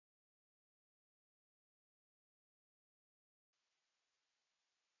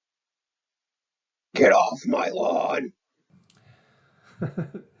Get off my lawn.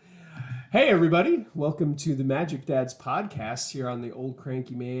 Hey, everybody. Welcome to the Magic Dads podcast here on the Old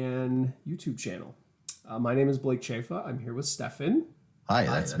Cranky Man YouTube channel. My name is Blake Chafa. I'm here with Stefan. Hi,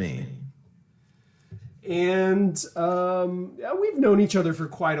 that's me. And we've known each other for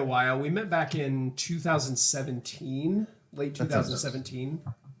quite a while. We met back in 2017, late 2017.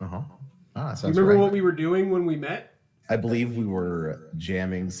 Uh-huh. You remember what we were doing when we met? I believe we were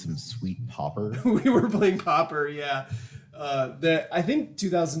jamming some sweet popper. We were playing Popper, yeah. I think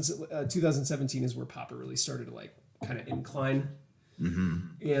 2017 is where Popper really started to kind of incline.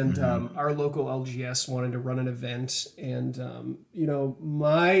 Mm-hmm. And our local LGS wanted to run an event. And,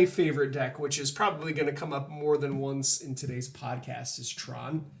 my favorite deck, which is probably going to come up more than once in today's podcast, is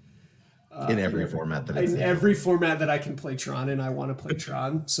Tron. In every format that it's in. Every format that I can play Tron in, I want to play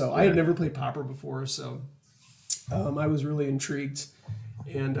Tron. So I had never played Popper before, so I was really intrigued.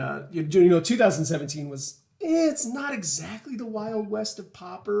 And, 2017 was... It's not exactly the Wild West of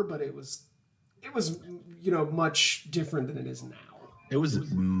Popper, but it was, much different than it is now. It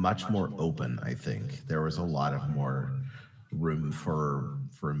was much more open, I think. There was a lot of more room for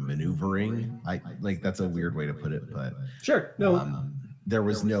maneuvering. That's a weird way to put it, but sure, no. There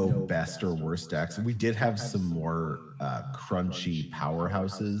was no best or worst decks. We did have some more crunchy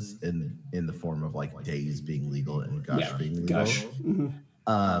powerhouses in the form of Daze being legal and Gush being legal. Gush. Mm-hmm.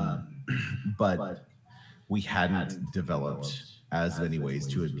 But we hadn't developed as many ways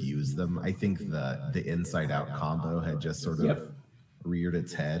to abuse them. I think the inside out combo had just sort of reared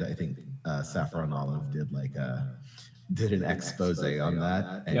its head. I think Saffron Olive did an expose on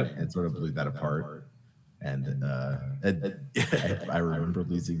that and sort of blew that apart. And I remember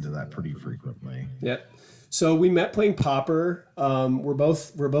losing to that pretty frequently. Yep. So we met playing Popper. We're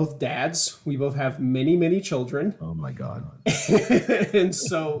both dads. We both have many children. Oh my God. And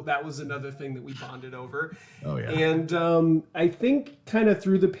so that was another thing that we bonded over. Oh yeah. And I think kind of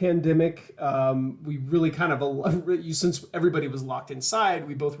through the pandemic, we really kind of, since everybody was locked inside,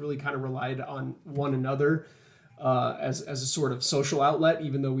 we both really kind of relied on one another as a sort of social outlet,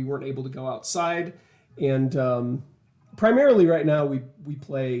 even though we weren't able to go outside. And primarily right now we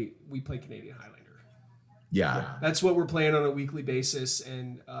play Canadian Highlander. Yeah. That's what we're playing on a weekly basis.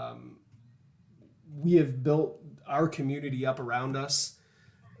 And we have built our community up around us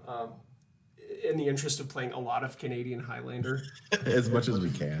in the interest of playing a lot of Canadian Highlander. As much as we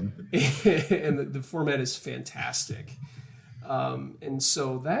can. And the format is fantastic. And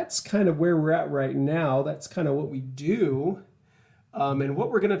so that's kind of where we're at right now. That's kind of what we do. And what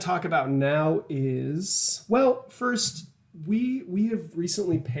we're going to talk about now is, well, first... We have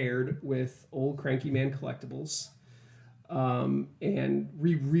recently paired with Old Cranky Man Collectibles, and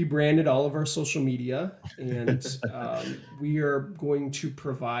we rebranded all of our social media, and we are going to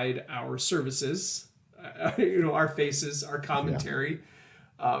provide our services, our faces, our commentary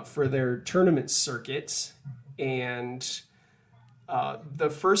for their tournament circuit. And the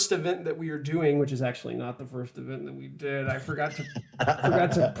first event that we are doing, which is actually not the first event that we did, I forgot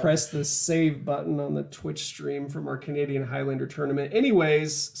to press the save button on the Twitch stream from our Canadian Highlander tournament.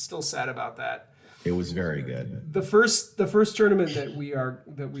 Anyways, still sad about that. It was very good. The first tournament that we are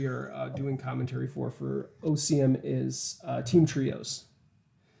doing commentary for OCM is Team Trios,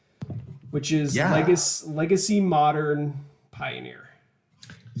 which is Legacy, Modern, Pioneer.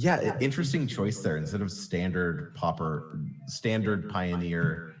 Yeah, interesting choice there. Instead of standard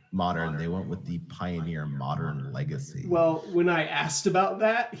Pioneer, Modern, they went with the Pioneer Modern Legacy. Well, when I asked about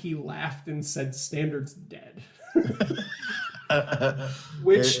that, he laughed and said standard's dead.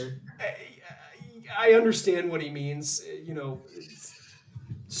 Which I understand what he means.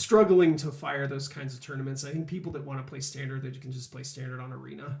 Struggling to fire those kinds of tournaments. I think people that want to play standard, that you can just play standard on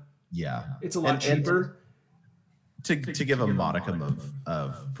Arena. Yeah. It's a lot cheaper. To give a modicum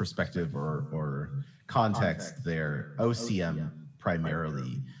of perspective or context there, OCM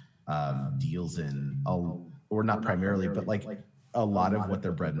primarily deals in, or not primarily, but a lot of what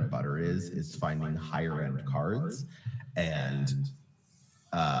their bread and butter is finding higher end cards, and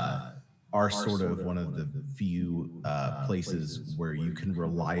are sort of one of the few places where you can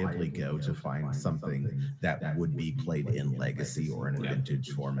reliably go to find something that would be played in Legacy or in a vintage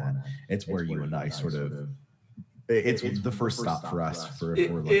format. It's where you and I sort of... It's the first stop for us.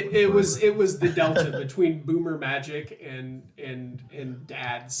 It was the delta between Boomer Magic and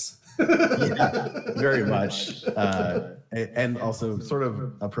Dads. Yeah, very much, and also sort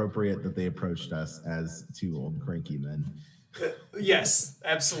of appropriate that they approached us as two old cranky men. Yes,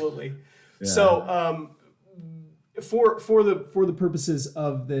 absolutely. Yeah. So, for the purposes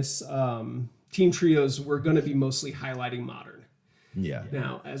of this Team Trios, we're going to be mostly highlighting Modern. Yeah.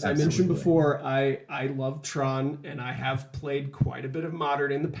 Now, as I Absolutely. mentioned before, I love Tron, and I have played quite a bit of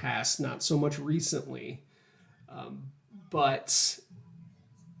Modern in the past, not so much recently. But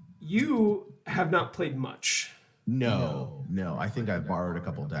you have not played much. No. I think I've borrowed a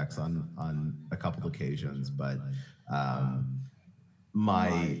couple decks on a couple occasions, but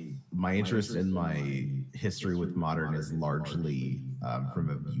my interest in my history with Modern is largely from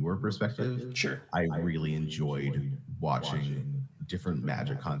a viewer perspective. Sure. I really enjoyed watching different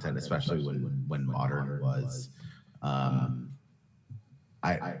Magic content, especially when Modern was. I'm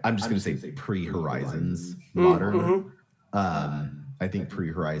just going to say pre-Horizons Modern. I think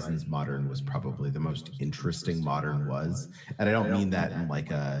pre-Horizons Modern was probably the most interesting Modern was, and I don't mean that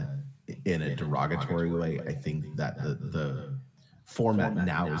in a derogatory way. I think that the format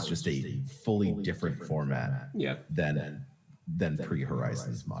now is just a fully different format than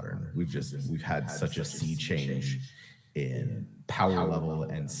pre-Horizons Modern. We've had such a sea change in power level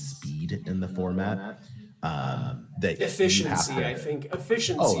and speed in the format that efficiency. I think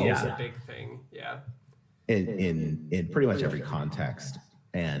efficiency is a big thing. Yeah. In pretty much every context,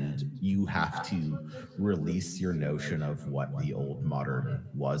 and you have to release your notion of what the old Modern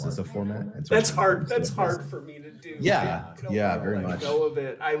was as a format. And that's hard. That's hard for me to do. Yeah, very much. Go of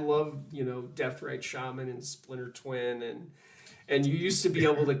it. I love Deathrite Shaman and Splinter Twin, and you used to be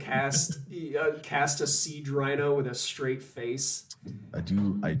able to cast a Siege Rhino with a straight face. I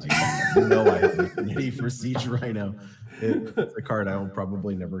do. I have a need for Siege Rhino. It's a card I will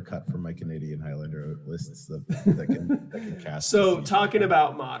probably never cut from my Canadian Highlander lists that can cast. So talking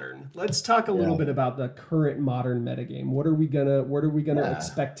about Modern, let's talk a little bit about the current Modern metagame. What are we gonna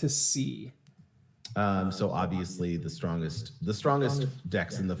expect to see? So obviously the strongest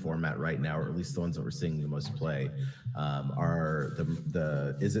decks in the format right now, or at least the ones that we're seeing the most play, are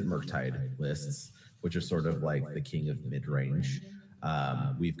the Izzet Murktide lists, which are sort of like the king of mid-range.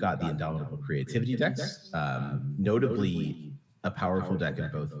 We've got the Indomitable Creativity decks, notably a powerful deck in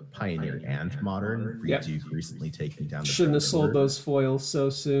both Pioneer and Modern. Duke recently taking down the Shouldn't have sold those foils so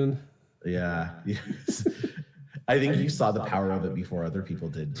soon. Yeah. Yes. I think you saw the power of it before other people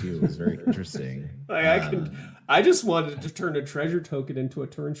did too. It was very interesting. I just wanted to turn a treasure token into a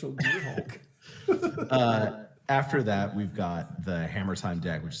Torrential Gearhulk. After that, we've got the Hammer Time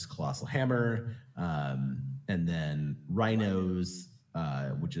deck, which is Colossal Hammer, and then Rhinos,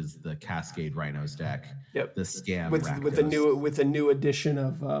 which is the Cascade Rhinos deck. Yep. The Scam with the new addition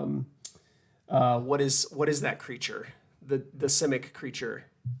of what is that creature? The Simic creature.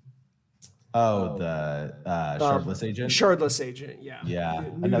 Oh, the Shardless Agent. Shardless Agent, yeah. Yeah,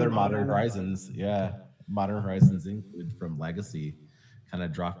 another Modern Horizons. Yeah, Modern Horizons include from Legacy, kind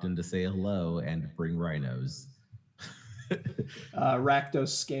of dropped in to say hello and bring Rhinos.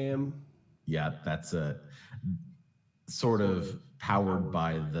 Rakdos Scam. Yeah, that's a sort of powered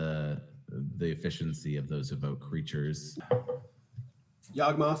by the efficiency of those evoke creatures.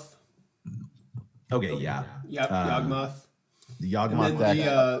 Yawgmoth. Okay, yeah. Yep, Yawgmoth. The Yawgmoth and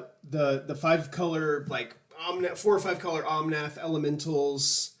then the 5-color 4 or 5 color Omnath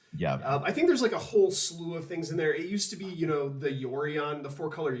elementals. Yeah. I think there's like a whole slew of things in there. It used to be, the Yorion, the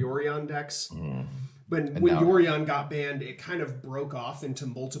 4-color Yorion decks. When Yorion got banned, it kind of broke off into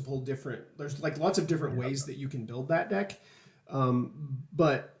multiple different. There's like lots of different ways that you can build that deck.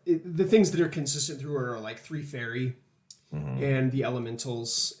 But the things that are consistent through are like 3 fairy and the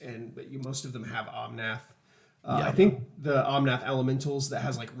elementals, but most of them have Omnath. I think the Omnath Elementals that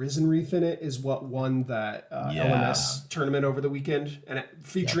has like Risen Reef in it is what won that LMS tournament over the weekend, and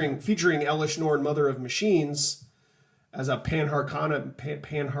featuring Elish Norn, Mother of Machines, as a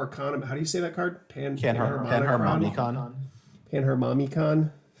Panharmonicon. How do you say that card? Panharmonicon. Panharmonicon.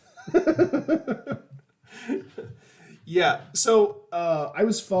 Yeah. So I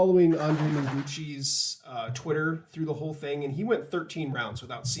was following Andre Mengucci's Twitter through the whole thing, and he went 13 rounds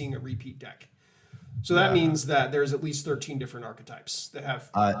without seeing a repeat deck. So that means that there's at least 13 different archetypes that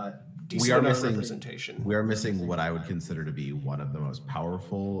have decent enough representation. We are missing what I would consider to be one of the most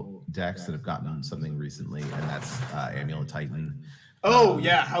powerful decks that have gotten something recently, and that's Amulet Titan. Oh,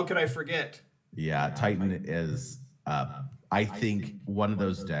 yeah. How could I forget? Yeah, Titan is, I think, one of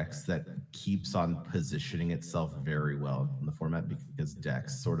those decks that keeps on positioning itself very well in the format because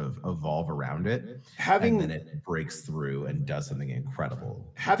decks sort of evolve around it, and then it breaks through and does something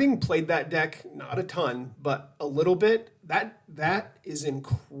incredible. Having played that deck, not a ton, but a little bit, that is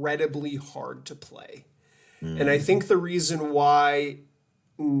incredibly hard to play. And I think the reason why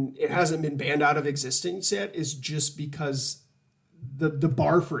it hasn't been banned out of existence yet is just because the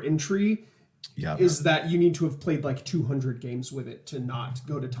bar for entry is that you need to have played like 200 games with it to not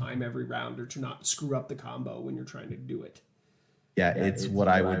go to time every round or to not screw up the combo when you're trying to do it. Yeah, it's what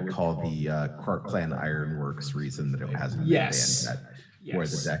I would call the Clark Clan Ironworks reason that it hasn't been Yes. banned yet, where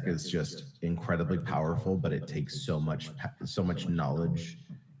the deck is just incredibly powerful, but it takes so much knowledge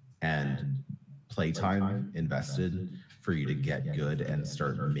and playtime invested for you to get good and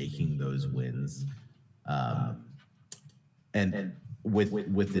start making those wins. And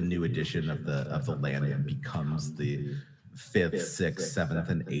with the new edition of the land, it becomes the 5th, 6th, 7th,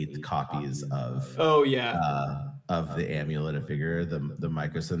 and 8th copies of of the Amulet of Vigor, the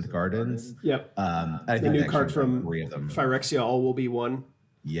Mycosynth Gardens. Yep. I The think new actually card from 3 of them. Phyrexia all will be one.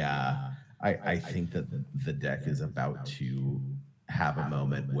 Yeah, I think that the deck is about to have a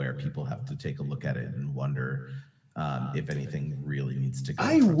moment where people have to take a look at it and wonder if anything really needs to go.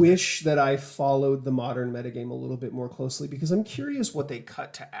 I wish that I followed the Modern metagame a little bit more closely, because I'm curious what they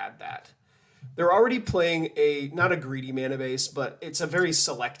cut to add that. They're already playing not a greedy mana base, but it's a very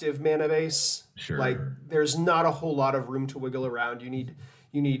selective mana base. Sure. Like, there's not a whole lot of room to wiggle around. You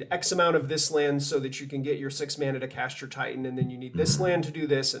need X amount of this land so that you can get your 6 mana to cast your Titan, and then you need this land to do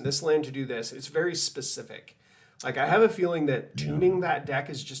this and this land to do this. It's very specific. Like, I have a feeling that tuning that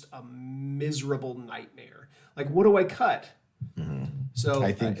deck is just a miserable nightmare. Like, what do I cut? So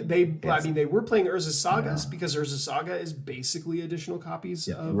I think they were playing Urza's Sagas, because Urza's Saga is basically additional copies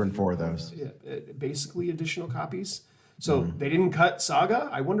of... We're in 4 of those. Yeah, basically additional copies. So they didn't cut Saga?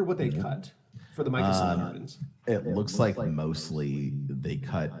 I wonder what they cut for the Mycosynth Gardens. It looks like mostly they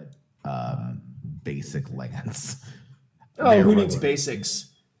cut basic lands. Oh, who needs basics?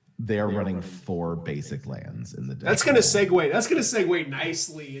 They're running 4 basic lands in the deck. That's gonna segue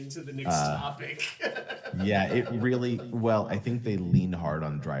nicely into the next topic. Yeah, it really, well, I think they lean hard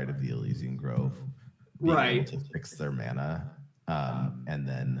on Dryad of the Elysian Grove being able to fix their mana, and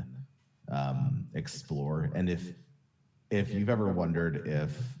then explore. And if you've ever wondered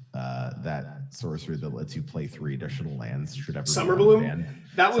if that sorcery that lets you play 3 additional lands should ever Summerbloom,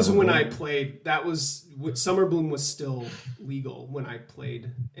 that was when I played. Summerbloom was still legal when I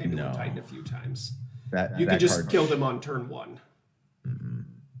played Amulet Titan a few times. You could just kill them on turn 1.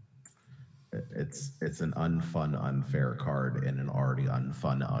 It's an unfun, unfair card in an already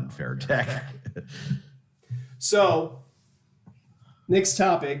unfun, unfair deck. So, next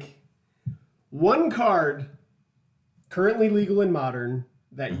topic. One card currently legal in Modern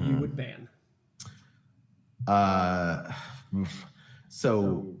that you would ban.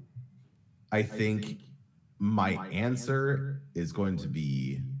 So I think my answer is going to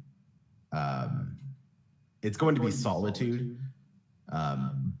be it's going to be Solitude.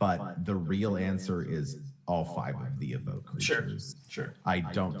 But the real answer is all 5 of the evoke creatures. Sure. I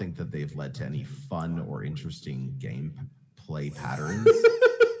don't think that they've led to any fun or interesting game play patterns.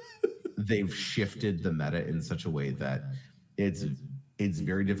 They've shifted the meta in such a way that it's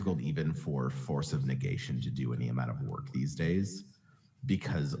very difficult even for Force of Negation to do any amount of work these days,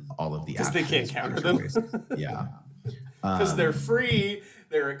 because all of the actions they can't counter them. Yeah. Because they're free,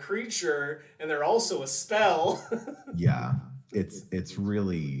 they're a creature, and they're also a spell. Yeah. It's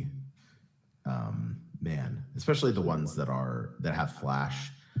really, man, especially the ones that have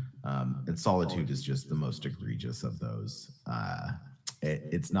flash, and Solitude is just the most egregious of those.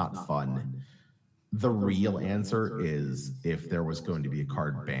 It's not fun. The real answer is, if there was going to be a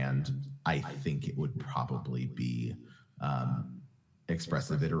card banned, I think it would probably be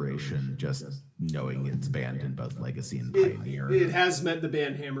Expressive Iteration, just knowing it's banned in both Legacy and Pioneer. It has met the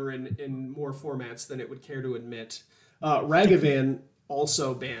ban hammer in more formats than it would care to admit. Ragavan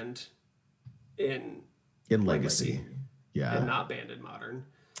also banned in Legacy. Yeah. And not banned in Modern.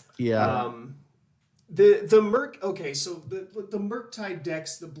 Yeah. The Merc, okay, so the Murktide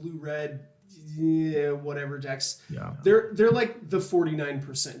decks, the blue-red, whatever decks, they're like the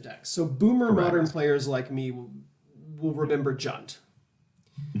 49% decks. So boomer Modern players like me will remember Junt.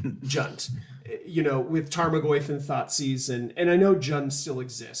 With Tarmogoyf and Thoughtseize, and I know Junt still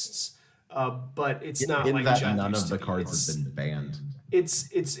exists. But it's not like that Junt none used of the to be. cards have been banned.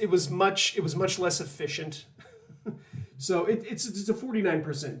 It was much less efficient. So it's a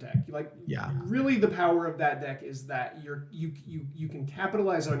 49% deck. Really the power of that deck is that you can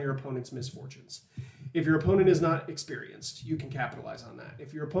capitalize on your opponent's misfortunes. If your opponent is not experienced, you can capitalize on that.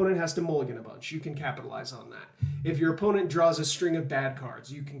 If your opponent has to mulligan a bunch, you can capitalize on that. If your opponent draws a string of bad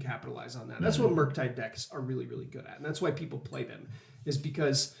cards, you can capitalize on that. That's what Murktide decks are really, really good at. And that's why people play them, is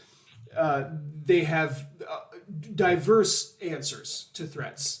because they have diverse answers to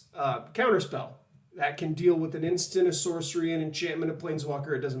threats. Counterspell, that can deal with an instant, a sorcery, an enchantment, a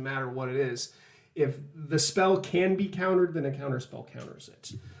planeswalker. It doesn't matter what it is. If the spell can be countered, then a counterspell counters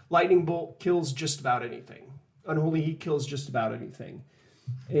it. Lightning Bolt kills just about anything. Unholy Heat kills just about anything.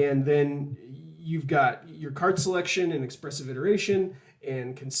 And then you've got your card selection and expressive iteration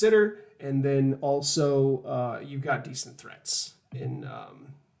and consider, and then also you've got decent threats in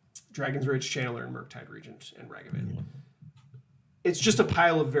Dragon's Rage Channeler and Murktide Regent and Ragavan. It's just a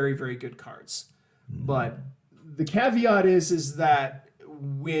pile of very, very good cards. But the caveat is that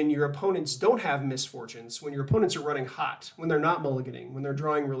when your opponents don't have misfortunes, when your opponents are running hot, when they're not mulliganing, when they're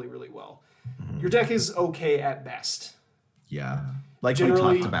drawing really, really well, your deck is okay at best. Yeah. Like we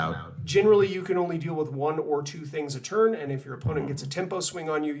talked about. Generally, you can only deal with 1 or 2 things a turn, and if your opponent gets a tempo swing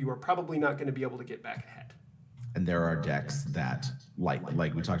on you, you are probably not going to be able to get back ahead. And there are decks that,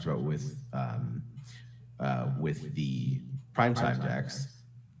 like we talked about with the primetime decks,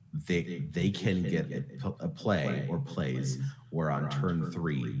 they can get a play or plays where on turn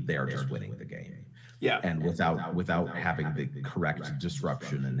 3 they are just winning the game. Yeah. And without having the correct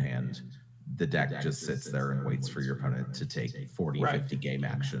disruption in hand, the deck just sits there and waits for your opponent to take 40, 50 game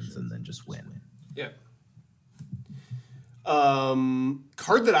actions and then just win. Yeah.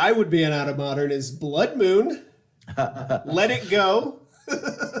 Card that I would ban out of Modern is Blood Moon. Let it go.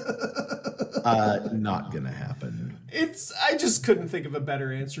 Not gonna happen. I just couldn't think of a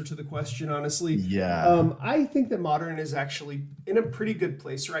better answer to the question, honestly. Yeah. I think that Modern is actually in a pretty good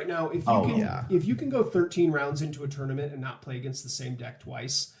place right now. If you can go 13 rounds into a tournament and not play against the same deck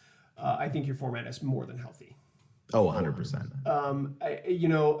twice, I think your format is more than healthy. Oh, 100%.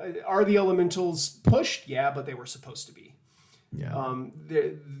 Are the elementals pushed? Yeah, but they were supposed to be. Yeah.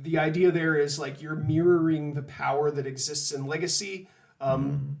 The idea there is like you're mirroring the power that exists in Legacy,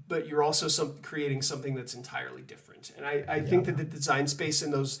 but you're also creating something that's entirely different. And I think that the design space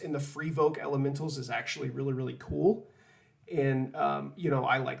in the free Voke elementals is actually really, really cool. And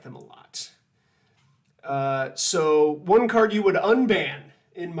I like them a lot. So one card you would unban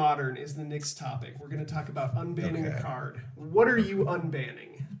in Modern is the next topic. We're going to talk about unbanning a card. What are you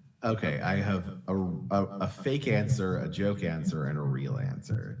unbanning? Okay, I have a fake answer, a joke answer, and a real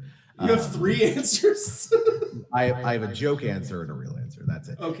answer. You have 3 answers? I have a joke answer and a real answer. That's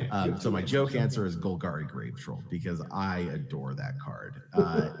it. Okay. So my joke answer is Golgari Grave Troll because I adore that card.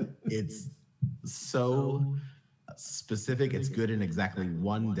 It's so specific. It's good in exactly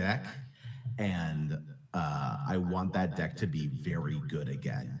one deck, and I want that deck to be very good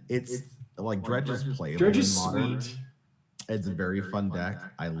again. It's like Dredge is playable. Dredge is in Modern. sweet. It's a very fun deck.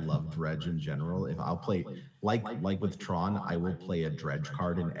 I love Dredge in general. If I'll play like with Tron, I will play a Dredge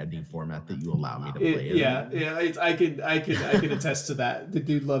card in any format that you allow me to play it. Yeah. I could attest to that. The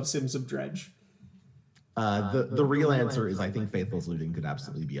dude loves him some Dredge. The real answer is I think Faithless Looting could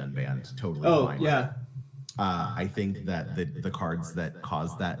absolutely be unbanned. Totally fine. Yeah. I think that the cards that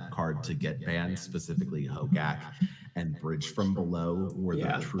caused that card to get banned, specifically Hogak and Bridge from Below, were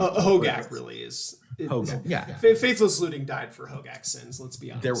the true. Hogak really is. Hogak, yeah. Faithless Looting died for Hogak's sins. Let's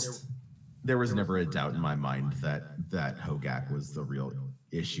be honest. There was never a doubt in my mind that Hogak was the real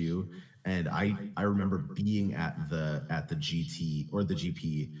issue, and I remember being at the GT or the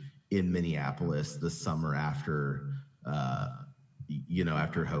GP in Minneapolis the summer after.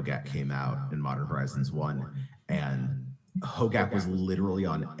 After Hogak came out in Modern Horizons 1, and Hogak was literally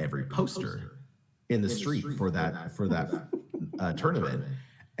on every poster in the street for that tournament.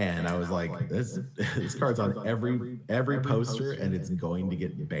 And I was like, this card's on every poster, and it's going to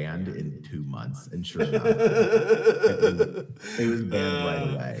get banned in 2 months. And sure enough, it was banned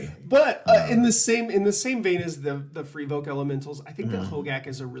right away. But in the same vein as the free Voke elementals, I think that Hogak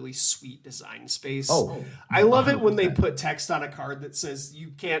is a really sweet design space. Oh, I love it when they put text on a card that says you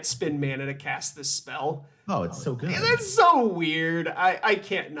can't spend mana to cast this spell. Oh, it's so good. And that's so weird. I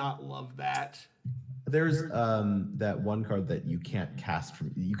can't not love that. There's that one card that you can't cast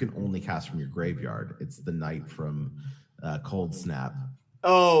from. You can only cast from your graveyard. It's the Knight from Cold Snap.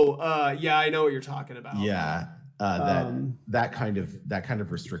 Oh, yeah, I know what you're talking about. Yeah, that kind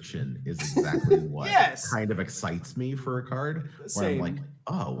of restriction is exactly what kind of excites me for a card. Where I'm like,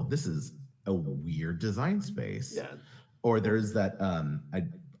 oh, this is a weird design space. Yeah. Or there's that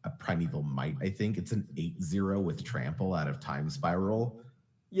a Primeval Might. I think it's an 8/0 with trample out of Time Spiral.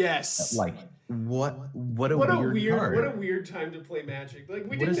 Yes. Like. What a weird card. What a weird time to play Magic. Like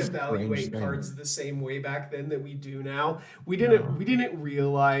we didn't evaluate cards the same way back then that we do now. We didn't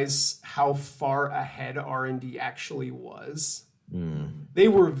realize how far ahead R&D actually was. They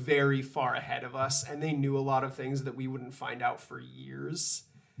were very far ahead of us, and they knew a lot of things that we wouldn't find out for years.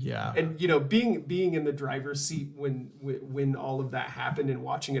 Yeah. And being in the driver's seat when all of that happened and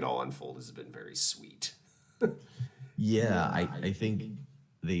watching it all unfold has been very sweet. Yeah, I think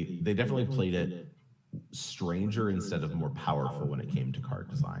they definitely played it stranger instead of more powerful when it came to card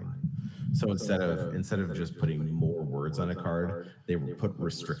design. So instead of just putting more words on a card, they put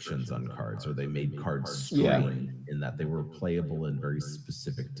restrictions on cards, or they made cards strain in that they were playable in very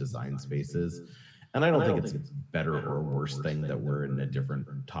specific design spaces. And I don't think it's a better or worse thing that we're in a different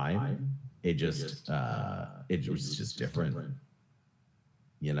time. It was just different.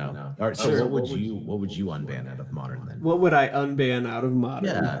 You know. All right. So what would you unban out of Modern then? What would I unban out of Modern?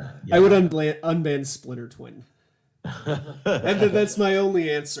 Yeah. I would unban Splinter Twin. And that's my only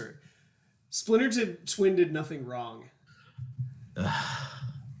answer. Splinter Twin did nothing wrong.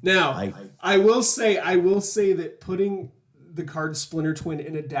 Now, I will say that putting the card Splinter Twin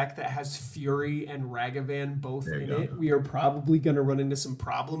in a deck that has Fury and Ragavan both in it, we are probably going to run into some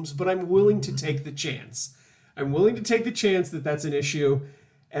problems, but I'm willing to take the chance. I'm willing to take the chance that that's an issue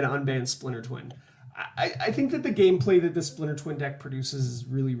and unban Splinter Twin. I think that the gameplay that the Splinter Twin deck produces is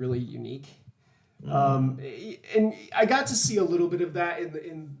really, really unique. And I got to see a little bit of that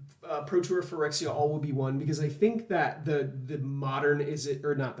in Pro Tour Phyrexia All Will Be One, because I think that the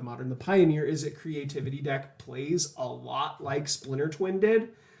Pioneer Is It creativity deck plays a lot like Splinter Twin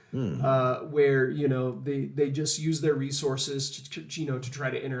did, where, you know, they just use their resources to try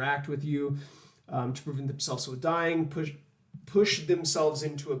to interact with you, to prevent themselves from dying, push themselves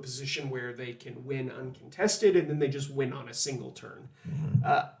into a position where they can win uncontested, and then they just win on a single turn.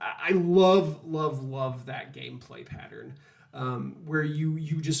 I love that gameplay pattern, where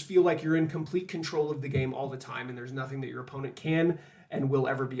you just feel like you're in complete control of the game all the time, and there's nothing that your opponent can and will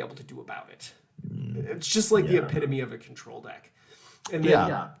ever be able to do about it. It's just like the epitome of a control deck. And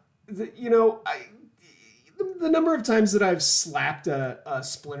then, the number of times that I've slapped a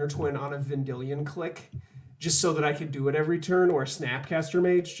Splinter Twin on a Vendilion Click just so that I could do it every turn, or a Snapcaster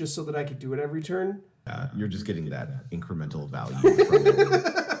Mage just so that I could do it every turn. You're just getting that incremental value from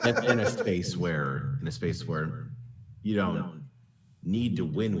it in a space where you don't need to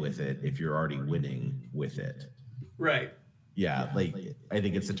win with it if you're already winning with it. Right. Yeah, like I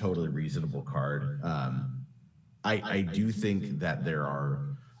think it's a totally reasonable card. I do think that there are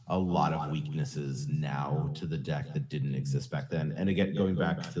a lot of weaknesses now to the deck that didn't exist back then. And again, going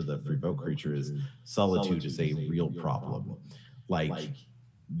back to the free vote creatures, Solitude is a real problem. Like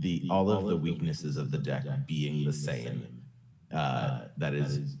all of the weaknesses of the deck being the same. That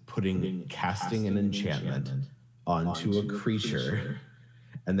is casting an enchantment onto a creature,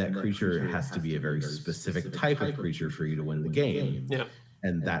 and that creature has to be a very specific type of creature for you to win the game. Yeah.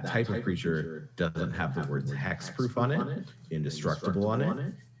 And that type of creature doesn't have the words hexproof on it, indestructible on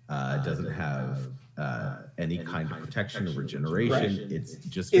it. Doesn't have any kind of protection or regeneration. Right. It's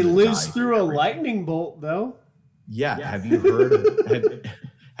just it lives through a lightning bolt, though. Yeah. Have you heard?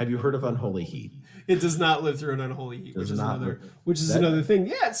 Have you heard of Unholy Heat? It does not live through an Unholy Heat, which is another thing.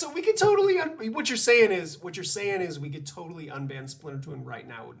 Yeah. So we could totally. What you're saying is we could totally unban Splinter Twin right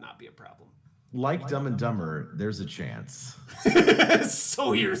now. Would not be a problem. Like Dumb and Dumber, there's a chance.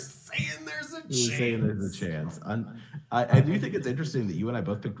 So you're saying there's a chance? You're saying there's a chance. I do think it's interesting that you and I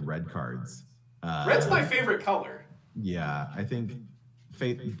both picked red cards. Red's my favorite color. Yeah, I think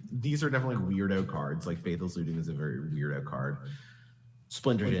these are definitely weirdo cards. Like Faithless Looting is a very weirdo card.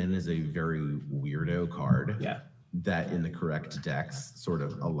 Splintered In is a very weirdo card. Yeah. That in the correct decks sort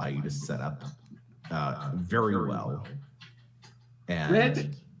of allow you to set up very well.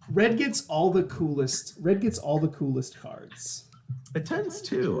 And Red gets all the coolest cards. It tends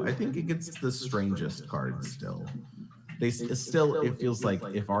to. I think it gets the strangest cards still. It feels like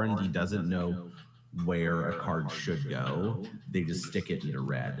if R&D doesn't know where a card should go, they just stick it into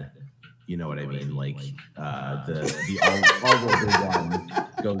red. You know what I mean? Like the all one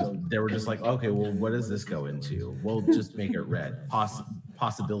goes. They were just like, okay, well, what does this go into? We'll just make it red.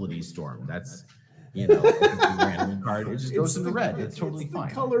 Possibility Storm. That's a random card. It just goes into red. It's totally fine.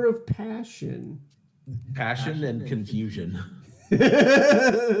 The color of passion. Passion and confusion.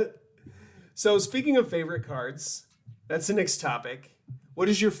 So speaking of favorite cards, that's the next topic. What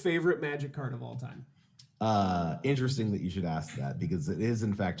is your favorite Magic card of all time? Interesting that you should ask that, because it is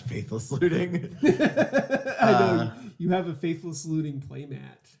in fact Faithless Looting. I know you have a Faithless Looting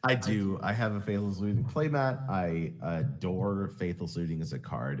playmat. I do. I have a Faithless Looting playmat. I adore Faithless Looting as a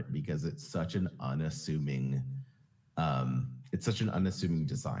card because it's such an unassuming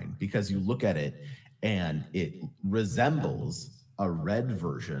design, because you look at it and it resembles a red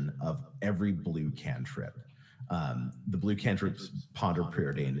version of every blue cantrip. The blue cantrips, Ponder,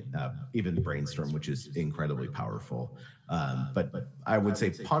 Preordain, even Brainstorm, which is incredibly powerful. But I would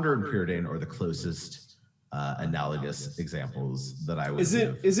say Ponder and Preordain are the closest analogous examples that I would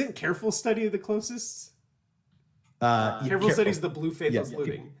Isn't Careful Study the closest? Careful Study is the blue Faithless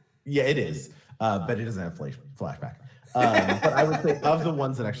Looting. Yeah, it is. But it doesn't have flashback. But I would say of the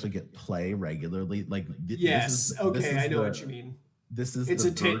ones that actually get play regularly, like yes, okay, I know what you mean. This is it's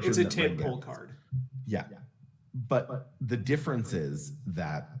a tentpole card. Yeah, but the difference is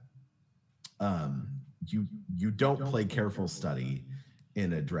that you don't play Careful Study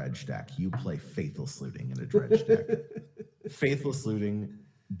in a dredge deck. You play Faithless Looting in a dredge deck. Faithless Looting,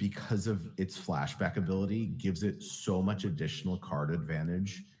 because of its flashback ability, gives it so much additional card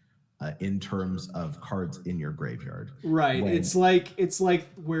advantage in terms of cards in your graveyard. Right. It's like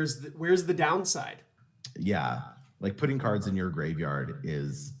where's the downside? Yeah. Like putting cards in your graveyard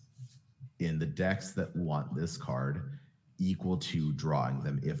is, in the decks that want this card, equal to drawing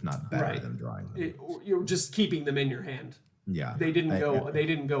them, if not better than drawing them. You're just keeping them in your hand. Yeah. They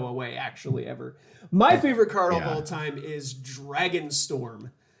didn't go away actually ever. My favorite card of all time is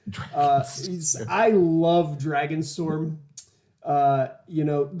Dragonstorm. I love Dragonstorm.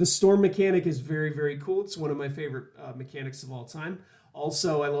 The storm mechanic is very, very cool. It's one of my favorite mechanics of all time.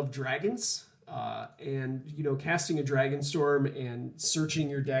 Also, I love dragons. And casting a Dragonstorm and searching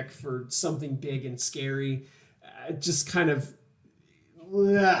your deck for something big and scary, just kind of,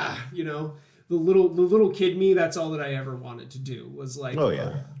 the little kid me. That's all that I ever wanted to do was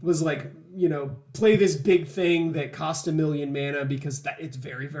play this big thing that cost 1 million mana because it's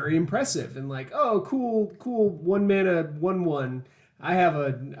very, very impressive and cool 1 mana 1/1. I have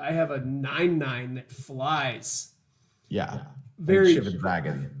a 9/9 that flies. Yeah. Very Shivan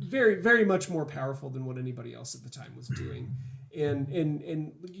Dragon. Very, very much more powerful than what anybody else at the time was doing. And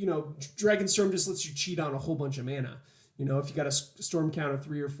Dragonstorm just lets you cheat on a whole bunch of mana. If you got a storm count of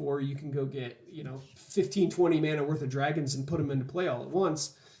 3 or 4, you can go get 15, 20 mana worth of dragons and put them into play all at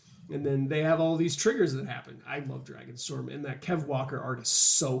once. And then they have all these triggers that happen. I love Dragonstorm, and that Kev Walker art is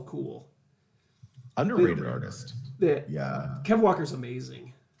so cool. Underrated artist. Yeah, Kev Walker's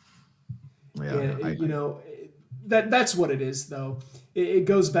amazing. Yeah, and, that's what it is, though. It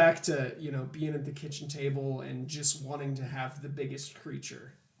goes back to being at the kitchen table and just wanting to have the biggest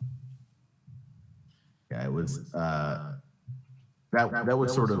creature. Yeah, it was that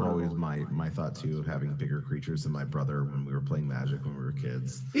was sort of always my thought too, of having bigger creatures than my brother when we were playing Magic when we were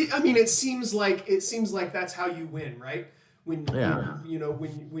kids. It seems like that's how you win, right? When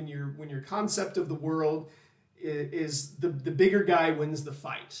your concept of the world is the bigger guy wins the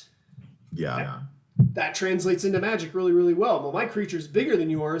fight. Yeah. That translates into Magic really, really well. Well, my creature's bigger than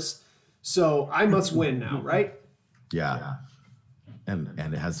yours, so I must win now, right? Yeah. And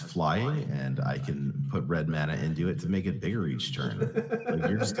it has flying, and I can put red mana into it to make it bigger each turn.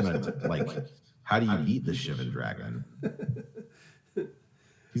 You're just gonna how do you beat the Shivan Dragon?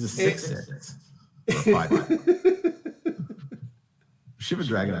 He's a 6/6. Shivan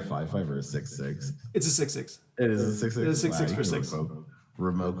Dragon a 5/5 or a 6/6? It's a 6/6. It is a 6/6. It's a 6/6 for 6.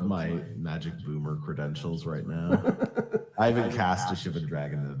 Remote my Magic Boomer credentials right now. I haven't cast a Shivan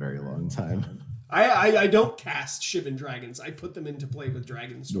Dragon in a very long time. I don't cast Shivan Dragons. I put them into play with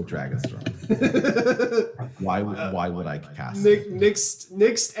Dragonstorm. Why would I cast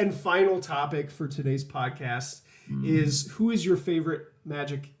next and final topic for today's podcast is, who is your favorite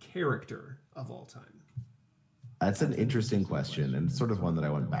Magic character of all time? That's an interesting question, and sort of one that I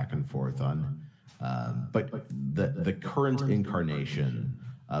went back and forth on. But the current incarnation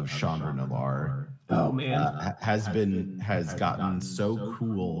of Chandra Nalaar, has gotten so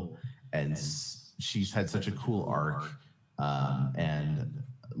cool, and she's had such a cool arc. And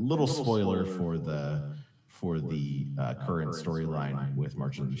little spoiler for the current storyline with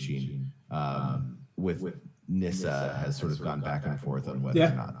March of the Machine, with Nissa has sort of gone back and forth on whether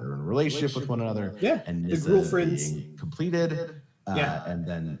or not they're in a relationship with one another. Yeah, and Nissa being completed, and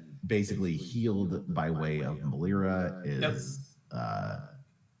then basically healed by way of Melira is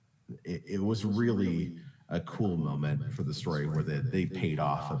it was really a cool moment for the story where they paid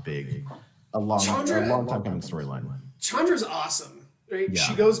off a long time coming storyline. Chandra's awesome, right? Yeah.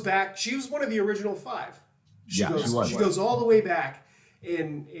 She goes back. She was one of the original 5. She goes all the way back,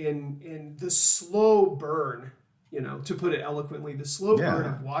 in the slow burn, to put it eloquently, the slow burn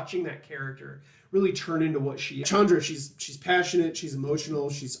of watching that character really turn into what she is. Chandra, she's passionate, she's emotional,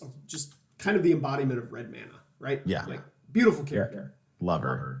 she's just kind of the embodiment of red mana, right? Yeah. Beautiful character. Love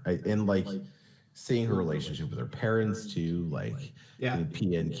her. And seeing her relationship with her parents too,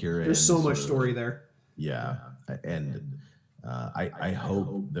 Pia and Kira. There's so much story there. Yeah. And I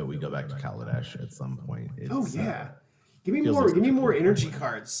hope that we go back to Kaladesh at some point. Give me more energy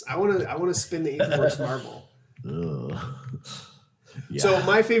cards. I wanna spin the Aetherworks Marble. Yeah. So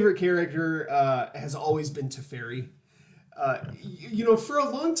my favorite character has always been Teferi. For a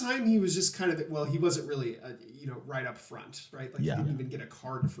long time he was just kind of he wasn't really right up front, right? Like he didn't even get a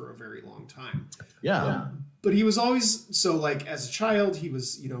card for a very long time. But he was always as a child he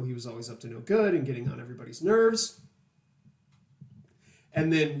was always up to no good and getting on everybody's nerves.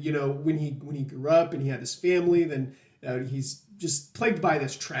 And then when he grew up and he had his family, then he's just plagued by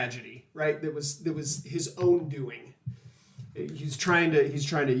this tragedy, right? That was his own doing. He's trying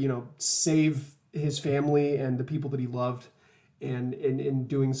to save his family and the people that he loved, and in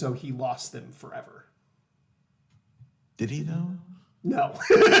doing so he lost them forever. Did he though? No.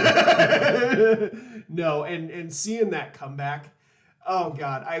 No, and seeing that comeback, oh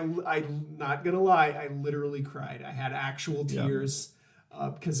God, I'm not gonna lie, I literally cried. I had actual tears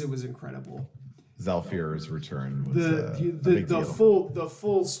because it was incredible. Zhalfir's return was the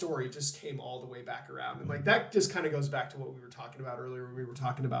full story just came all the way back around, and like that just kind of goes back to what we were talking about earlier when we were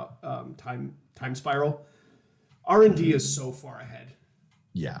talking about time spiral. R&D is so far ahead.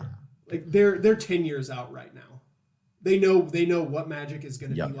 Yeah, like they're 10 years out right now. They know what Magic is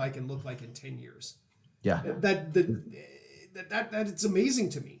going to be like and look like in 10 years. Yeah, that it's amazing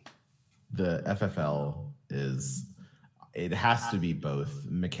to me. The FFL it has to be both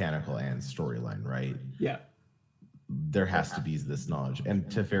mechanical and storyline, right? Yeah. There has to be this knowledge. And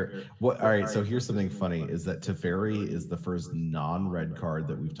Teferi, all right, so here's something funny, is that Teferi is the first non-red card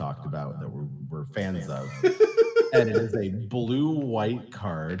that we've talked about that we're fans of. And it is a blue-white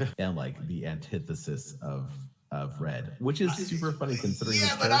card and like the antithesis of red, which is super funny considering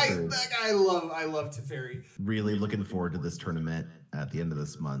his character. I love Teferi. Really looking forward to this tournament at the end of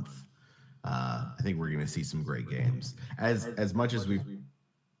this month. I think we're going to see some great games. As much as we've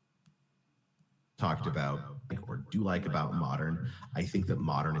talked about or do like about Modern, I think that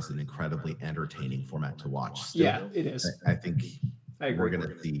Modern is an incredibly entertaining format to watch. Still. Yeah, it is. I think we're going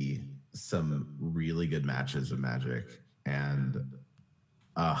to see some really good matches of Magic and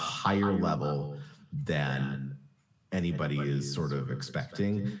a higher level than anybody is sort of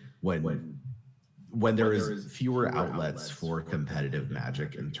expecting when there is fewer outlets for competitive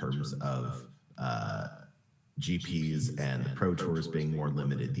Magic in terms of GPs and the Pro Tours being more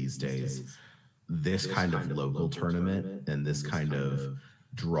limited these days. This kind of local tournament and this kind of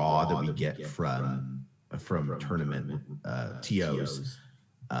draw that we get from tournament TOs,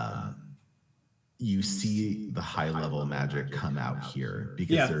 you see the high level Magic come out here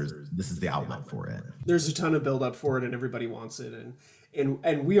because this is the outlet for it. There's a ton of build up for it and everybody wants it,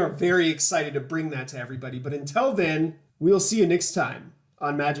 and we are very excited to bring that to everybody. But until then, we'll see you next time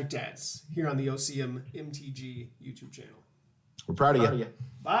on Magic Dads here on the OCM MTG YouTube channel. We're proud of you.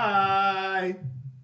 Bye.